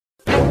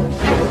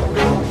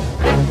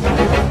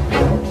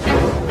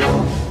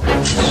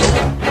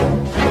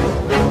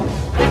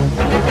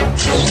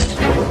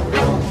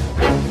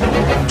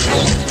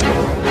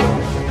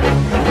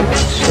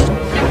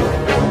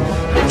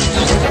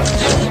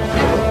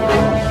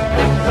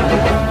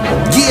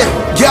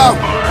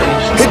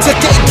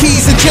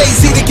Keys and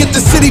Jeezy to get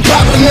the city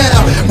poppin'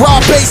 now.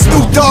 Raw bass,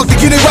 Snoop Dogg to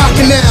get it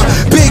rockin' now.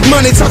 Big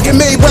money talking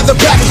Mayweather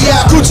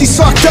Pacquiao. Gucci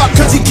sucked up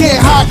cause he can't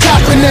hide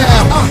Cochran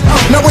now.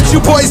 Now what you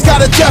boys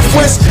got a death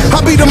wish? I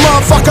be the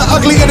motherfucker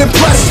uglier than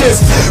precious.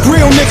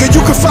 Real nigga,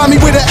 you can find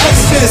me with the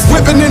X's.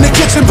 Whipping in the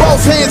kitchen,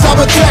 both hands, I'm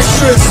a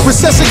dexterous.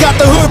 Recession got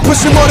the hood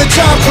pushing more than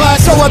time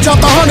clock. So I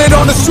dropped 100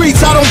 on the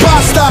streets, I don't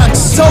buy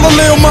stocks. So the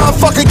little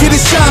motherfucker get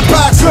his shine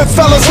box. Hood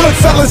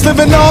fellas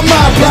living on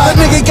my block. That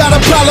nigga got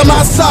a problem,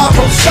 I solve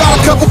him. Got a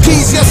couple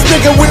keys, yes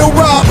nigga, we'll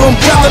rob him.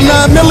 Got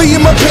a 9 milli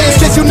in my pants,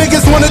 case you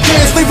niggas wanna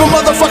dance. Leave a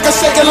motherfucker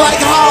shaking like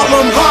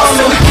Harlem.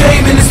 So we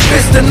came in this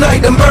bitch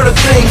tonight to murder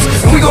things.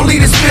 And we gon'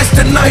 leave this bitch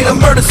tonight a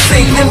murder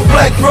scene. In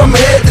black from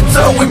head to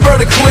toe, we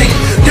murder clean.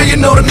 Yeah, you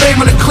know the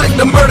name of the clique,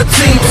 the murder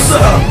team. What's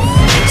up?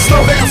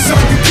 Slow down, son,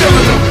 you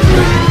killing them.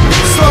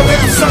 Slow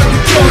down, son,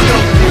 you killing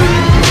them.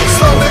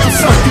 Slow down,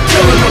 son, you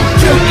killing them.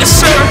 Yes,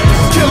 sir.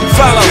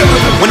 Follow.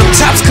 When them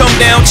tops come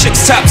down,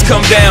 chicks' tops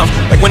come down.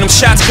 Like when them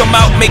shots come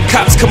out, make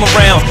cops come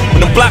around.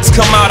 When them blocks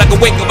come out, I can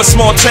wake up a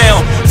small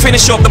town.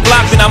 Finish off the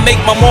block, then I make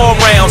my more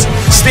rounds.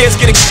 Stairs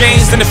get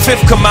exchanged, then the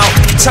fifth come out.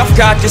 Tough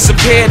guy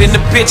disappeared, and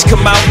the bitch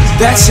come out.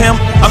 That's him.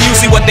 I'm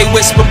usually what they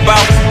whisper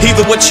about.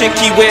 Either what chick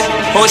he with,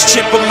 or his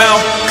chip him out.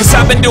 Cause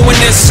I've been doing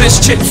this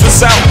since Chips was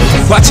out.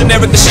 Watching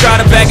Eric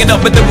Estrada bagging up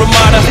at the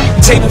Ramada.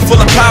 Table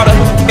full of powder.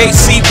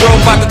 AC bro,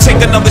 about to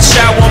take another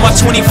shower on my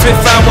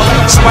 25th hour.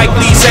 Spike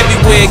Lee's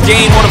everywhere,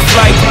 game on a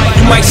flight.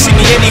 You might see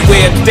me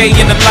anywhere, day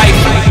in the life.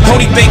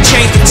 Only thing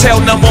changed, the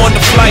tail number on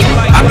the flight.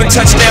 I can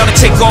touch down and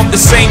take off the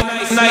same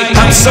night.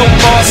 I'm so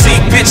bossy,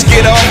 bitch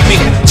get off me.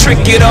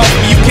 Trick get off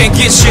me, you can't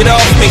get shit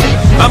off me.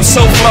 I'm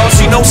so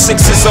flossy, no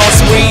sixes on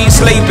screens.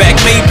 Lay back,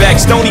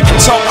 Maybachs, don't even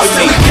talk to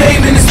me. We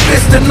came in this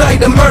bitch tonight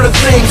to murder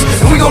things.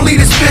 And we gon' leave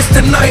this bitch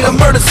tonight a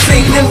murder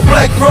scene. In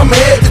black from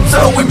head to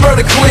toe, we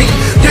murder clean.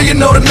 Yeah, you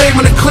know the name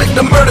of the clique,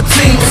 the murder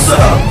team. What's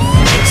up?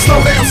 Slow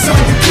down, son,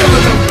 you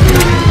killing them.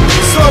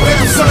 Slow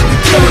down, son, you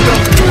killing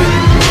them.